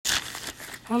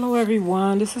Hello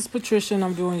everyone, this is Patricia and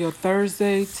I'm doing your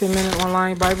Thursday 10-minute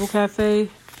online Bible Cafe.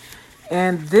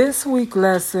 And this week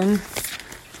lesson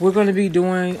we're going to be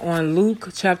doing on Luke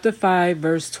chapter 5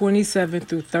 verse 27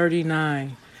 through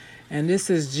 39. And this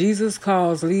is Jesus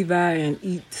calls Levi and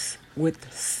eats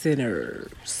with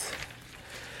sinners.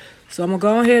 So I'm going to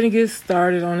go ahead and get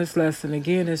started on this lesson.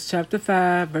 Again, it's chapter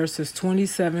 5 verses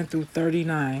 27 through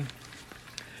 39.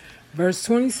 Verse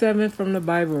 27 from the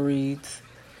Bible reads,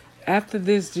 "After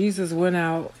this, Jesus went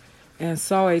out and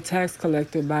saw a tax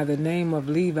collector by the name of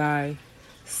Levi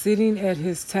sitting at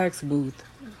his tax booth."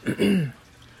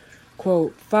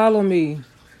 Quote, "Follow me,"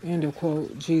 end of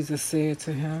quote, Jesus said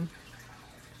to him.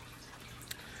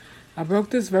 I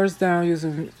broke this verse down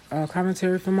using a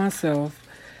commentary for myself,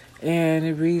 and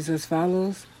it reads as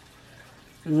follows.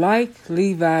 Like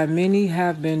Levi, many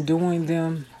have been doing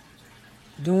them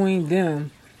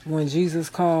when Jesus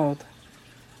called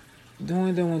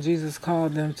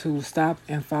them to stop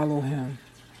and follow him.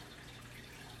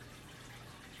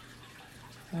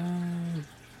 And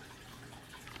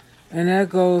that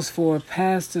goes for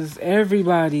pastors,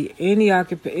 everybody, any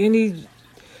occupation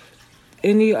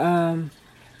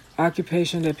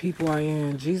that people are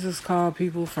in. Jesus called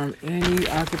people from any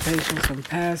occupation, from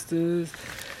pastors,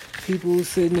 people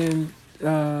sitting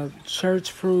in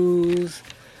church pews,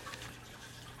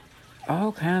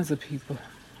 all kinds of people.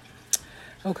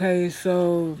 Okay,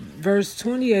 so verse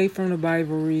 28 from the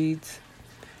Bible reads,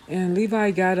 "And Levi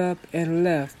got up and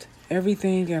left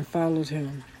everything and followed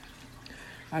him."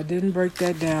 I didn't break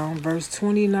that down. Verse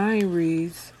 29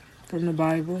 reads from the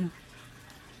Bible,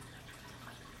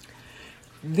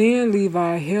 "Then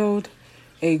Levi held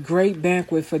a great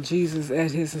banquet for Jesus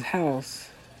at his house,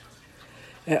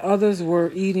 and others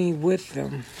were eating with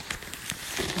them."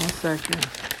 1 second.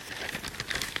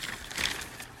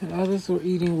 "And others were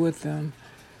eating with them.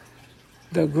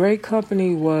 The great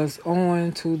company was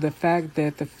owing to the fact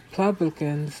that the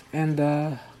publicans and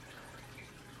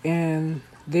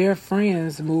their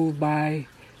friends, moved by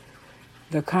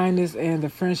the kindness and the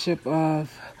friendship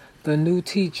of the new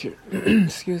teacher,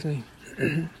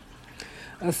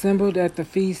 assembled at the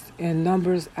feast in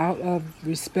numbers out of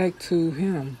respect to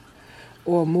him,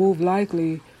 or more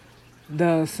likely,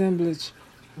 the assemblage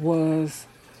was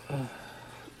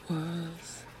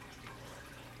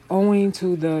owing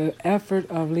to the effort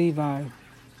of Levi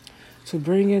to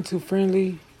bring into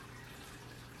friendly,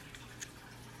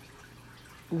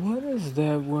 what is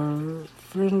that word?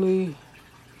 To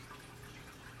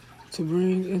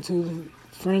bring into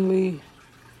friendly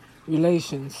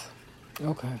relations.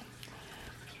 Okay.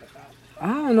 I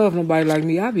don't know if nobody like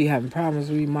me, I be having problems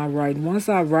reading my writing. Once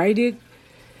I write it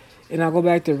and I go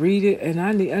back to read it, and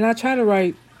I try to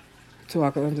write so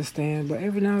I can understand, but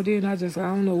every now and then I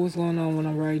don't know what's going on when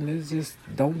I'm writing. It just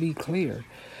don't be clear.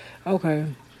 Okay.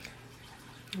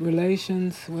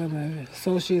 Relations, women,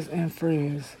 associates and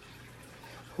friends,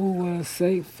 whose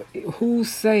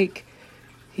sake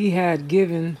he had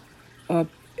given up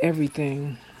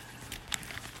everything.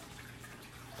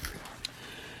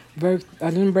 I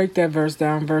didn't break that verse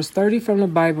down. Verse 30 from the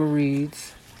Bible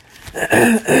reads,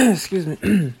 excuse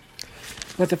me.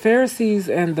 "But the Pharisees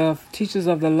and the teachers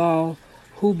of the law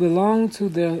who belonged to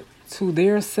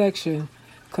their section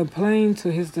complained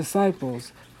to his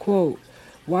disciples," quote,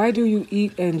 "Why do you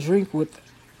eat and drink with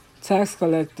tax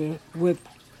collector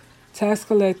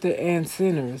and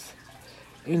sinners?"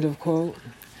 End of quote.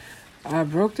 I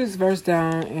broke this verse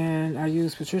down and I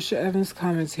used Patricia Evans'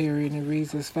 commentary, and it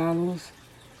reads as follows.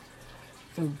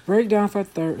 The breakdown for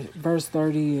verse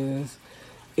 30 is,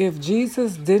 if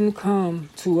Jesus didn't come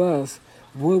to us,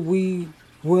 would we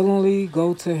willingly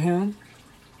go to him?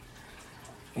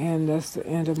 And that's the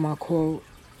end of my quote.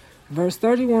 Verse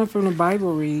 31 from the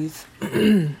Bible reads,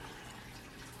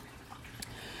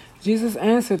 Jesus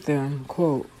answered them,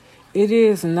 quote, "It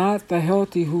is not the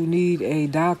healthy who need a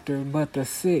doctor, but the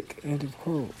sick," end of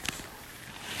quote.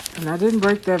 And I didn't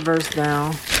break that verse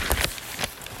down.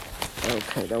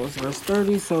 Okay, that was verse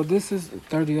 30. So this is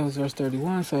 30, that was verse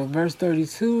 31. So verse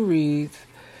 32 reads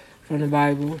from the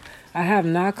Bible, I have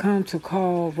not come to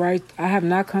call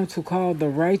the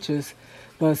righteous,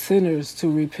 but sinners to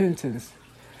repentance."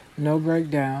 No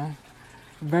breakdown.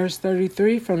 Verse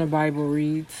 33 from the Bible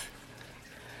reads,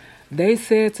 "They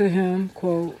said to him,"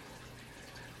 quote,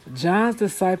 "John's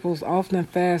disciples often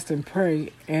fast and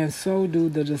pray, and so do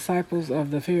the disciples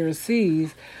of the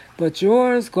Pharisees, but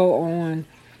yours go on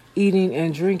eating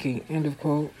and drinking," end of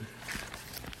quote.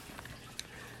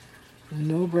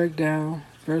 No breakdown.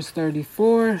 Verse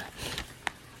 34,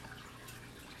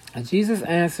 Jesus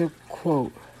answered,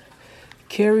 quote,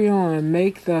 "Carry on,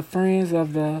 make the friends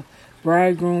of the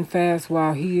bridegroom fast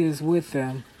while he is with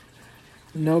them.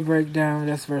 No breakdown.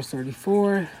 That's verse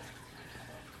 34.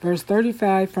 Verse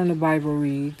 35 from the Bible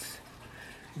reads,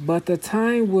 but the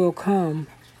time will come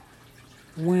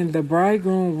when the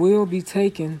bridegroom will be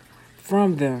taken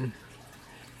from them.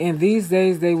 In these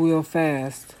days they will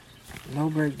fast. No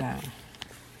breakdown.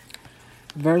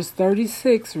 Verse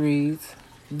 36 from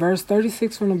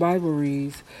the Bible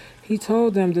reads, he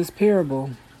told them this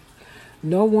parable.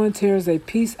 No one tears a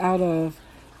piece out of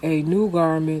a new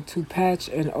garment to patch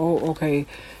an old. Okay,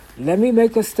 let me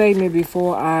make a statement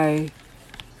before I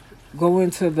go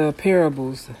into the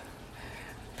parables.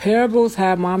 Parables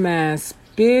have my mind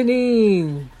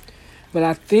spinning, but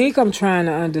I think I'm trying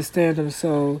to understand them.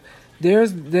 So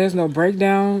there's no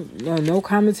breakdown, no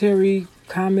commentary,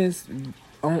 comments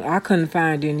on. I couldn't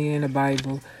find any in the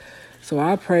Bible, so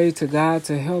I pray to God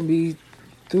to help me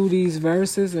through these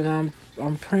verses, and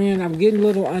I'm praying. I'm getting a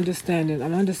little understanding.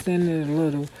 I'm understanding it a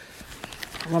little.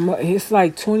 It's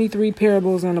like 23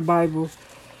 parables in the Bible,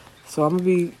 so I'm gonna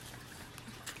be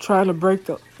trying to break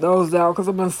those down because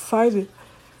I'm excited.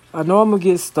 I know I'm going to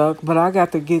get stuck, but I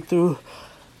got to get through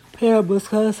parables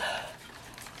because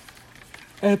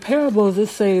in parables it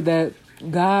say that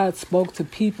God spoke to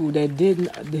people that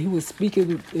he was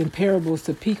speaking in parables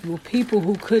to people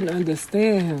who couldn't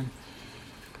understand him.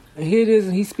 And here it is,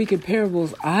 and he's speaking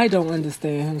parables. I don't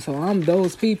understand him, so I'm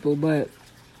those people, but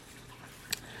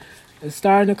it's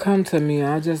starting to come to me.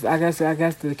 I guess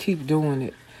to keep doing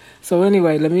it. So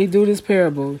anyway, let me do this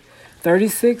parable.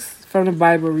 36 from the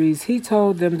Bible reads, he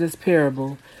told them this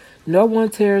parable. No one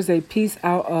tears a piece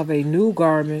out of a new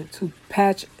garment to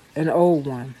patch an old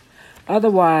one.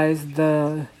 Otherwise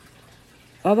they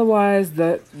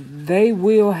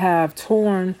will have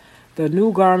torn the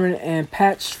new garment and the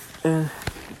patch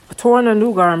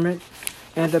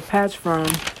from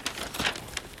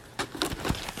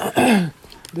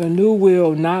the new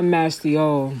will not match the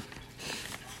old.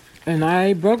 And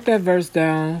I broke that verse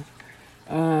down.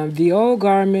 The old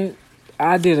garment,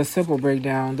 I did a simple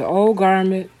breakdown. The old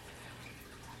garment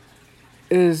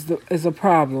is a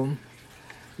problem.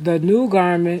 The new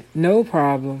garment, no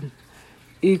problem.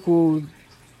 Equal,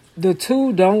 the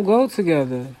two don't go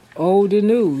together. Old and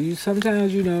new.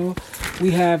 Sometimes,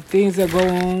 we have things that go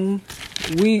on.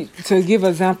 To give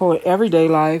example, in everyday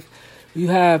life, you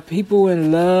have people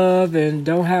in love and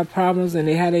don't have problems, and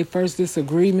they had their first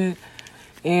disagreement,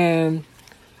 and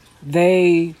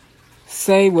they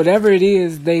say whatever it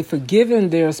is they forgiven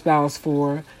their spouse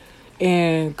for,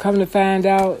 and come to find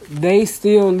out they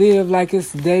still live like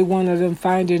it's day one of them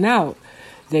finding out.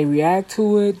 They react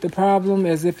to it, the problem,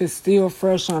 as if it's still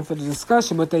fresh on for the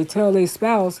discussion, but they told their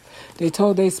spouse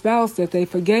that they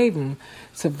forgave them.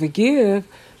 To forgive,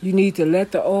 you need to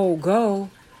let the old go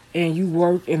and you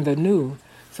work in the new.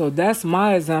 So that's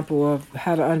my example of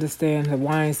how to understand the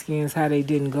wineskins, how they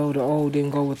didn't go, the old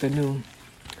didn't go with the new.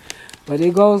 But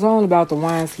it goes on about the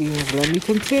wineskins. Let me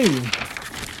continue.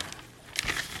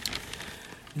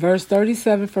 Verse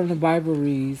 37 from the Bible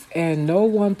reads, and no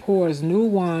one pours new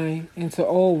wine into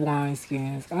old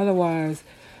wineskins. Otherwise,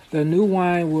 the new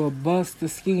wine will bust the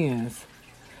skins.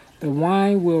 The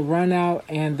wine will run out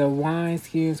and the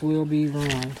wineskins will be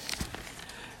ruined.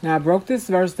 Now, I broke this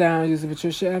verse down using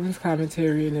Patricia Evans'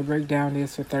 commentary, and the breakdown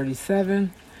is for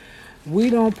 37. We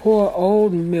don't pour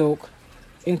old milk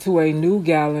into a new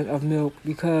gallon of milk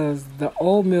because the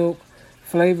old milk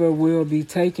flavor will be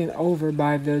taken over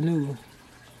by the new.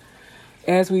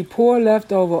 As we pour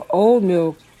leftover old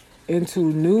milk into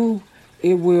new,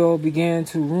 it will begin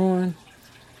to ruin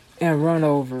and run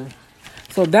over.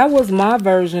 So that was my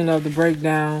version of the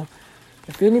breakdown.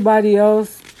 If anybody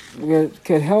else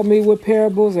could help me with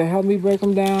parables and help me break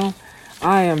them down,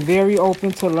 I am very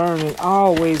open to learning,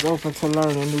 always open to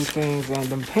learning new things. And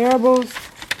the parables,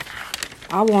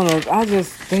 oh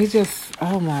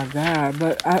my God.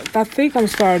 But I think I'm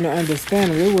starting to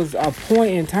understand it. It was a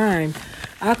point in time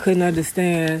I couldn't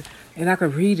understand, and I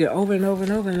could read it over and over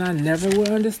and over, and I never would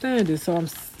understand it. So I'm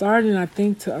starting, I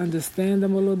think, to understand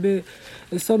them a little bit.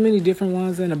 There's so many different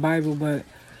ones in the Bible, but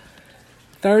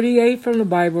 38 from the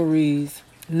Bible reads,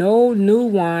 no new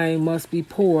wine must be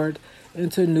poured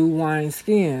into new wine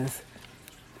skins.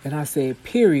 And I said,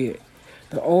 period.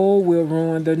 The old will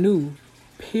ruin the new,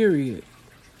 period.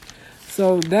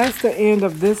 So that's the end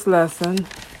of this lesson.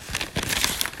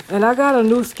 And I got a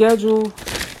new schedule.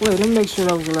 Wait, let me make sure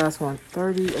that was the last one.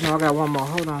 30. No, I got one more.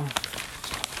 Hold on.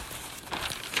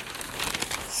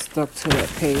 Stuck to that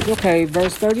page. Okay,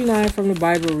 verse 39 from the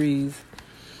Bible reads,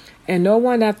 and no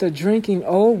one after drinking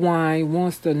old wine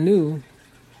wants the new.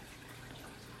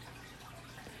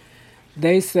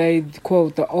 They say,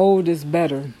 quote, the old is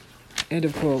better, end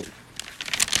of quote.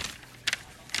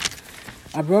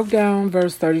 I broke down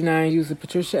verse 39 using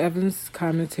Patricia Evans'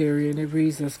 commentary, and it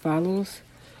reads as follows.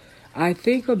 I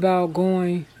think about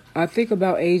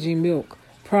aging milk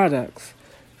products,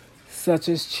 such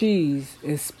as cheese,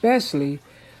 especially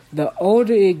the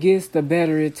older it gets, the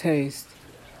better it tastes.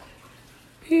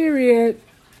 Period.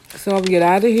 So I'm get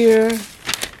out of here.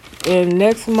 And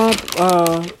next month,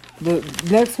 the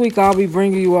next week, I'll be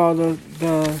bringing you all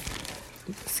the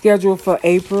schedule for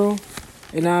April,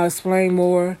 and I'll explain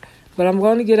more. But I'm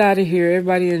going to get out of here.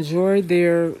 Everybody enjoy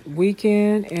their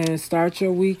weekend and start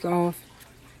your week off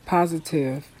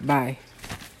positive. Bye.